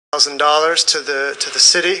$1,000 to the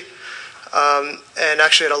city, and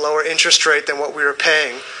actually at a lower interest rate than what we were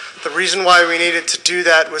paying. The reason why we needed to do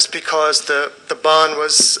that was because the bond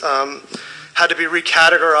was had to be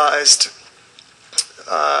recategorized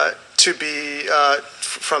to be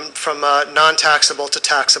from non-taxable to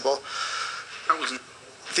taxable.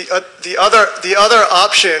 The other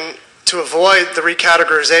option to avoid the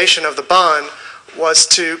recategorization of the bond was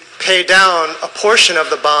to pay down a portion of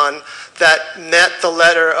the bond that met the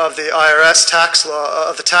letter of the IRS tax law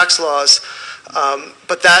of the tax laws,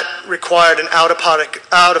 but that required an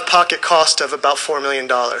out-of-pocket cost of about $4 million.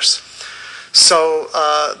 So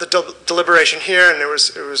the deliberation here, and it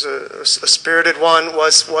was a spirited one,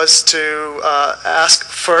 was to ask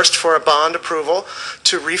first for a bond approval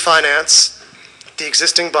to refinance the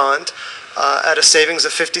existing bond at a savings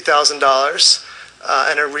of $50,000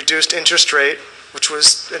 and a reduced interest rate, which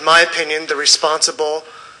was, in my opinion, the responsible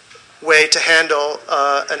way to handle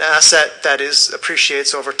an asset that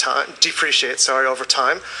depreciates over time.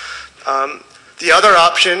 The other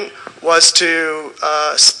option was to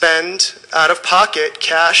spend out-of-pocket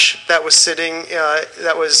cash that was sitting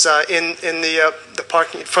in the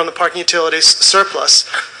parking from the parking utilities surplus.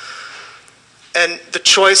 And the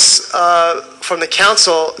choice from the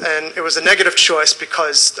council, and it was a negative choice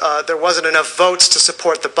because there wasn't enough votes to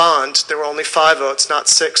support the bond. There were only 5 votes, not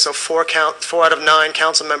 6. So 4 out of 9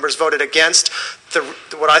 council members voted against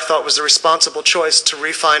what I thought was the responsible choice to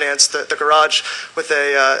refinance the garage with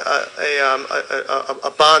a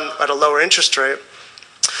bond at a lower interest rate.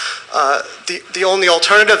 The only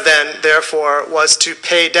alternative then, therefore, was to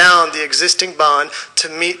pay down the existing bond to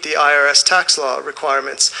meet the IRS tax law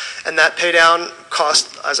requirements. And that pay down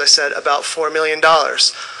cost, as I said, about $4 million.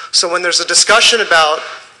 So when there's a discussion about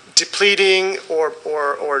depleting or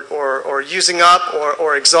using up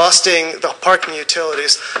or exhausting the parking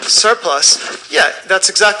utilities surplus, yeah, that's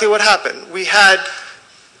exactly what happened. We had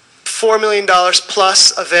 $4 million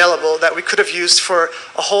plus available that we could have used for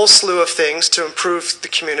a whole slew of things to improve the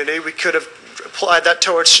community. We could have applied that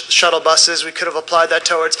towards shuttle buses. We could have applied that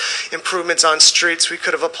towards improvements on streets. We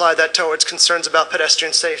could have applied that towards concerns about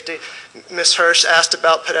pedestrian safety. Ms. Hirsch asked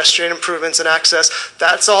about pedestrian improvements and access.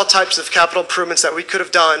 That's all types of capital improvements that we could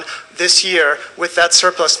have done this year with that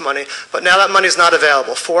surplus money. But now that money is not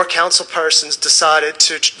available. 4 council persons decided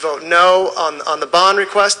to vote no on the bond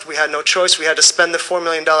request. We had no choice. We had to spend the $4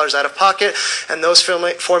 million out of pocket, and those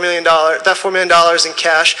 $4 million in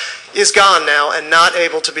cash is gone now and not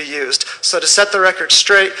able to be used. So to set the record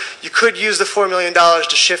straight, you could use the $4 million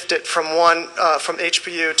to shift it from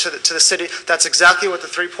HPU to the city. That's exactly what the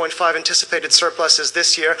 3.5 anticipated surplus is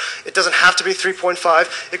this year. It doesn't have to be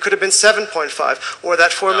 3.5. It could have been 7.5, or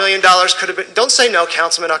that $4 million could have been. Don't say no,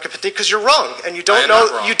 Councilman Occhipinti, because you're wrong, and you don't know.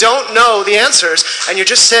 You don't know the answers, and you're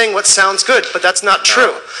just saying what sounds good, but that's not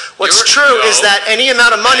true. What's true is that any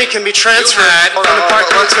amount of money can be transferred from the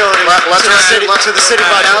parking utility to the city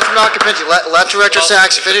budget. Occhipinti, let Director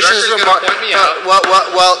Sacs finish his remarks.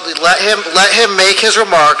 Well, let him make his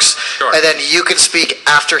remarks, sure, and then you can speak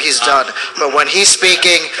after he's done. But when he's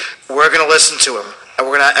speaking, we're going to listen to him, and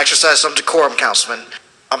we're going to exercise some decorum, Councilman.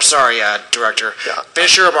 I'm sorry, Director. Yeah.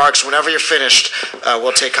 Finish your remarks. Whenever you're finished,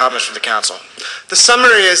 we'll take comments from the council. The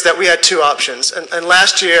summary is that we had 2 options, and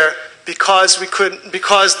last year, because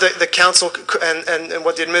the council and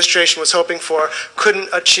what the administration was hoping for couldn't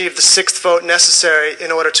achieve the 6th vote necessary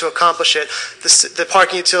in order to accomplish it, the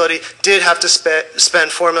parking utility did have to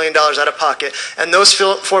spend $4 million out of pocket, and those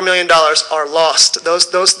 $4 million are lost.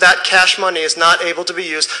 That cash money is not able to be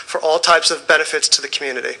used for all types of benefits to the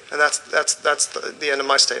community, and that's the end of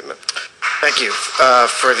my statement. Thank you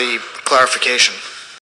for the clarification.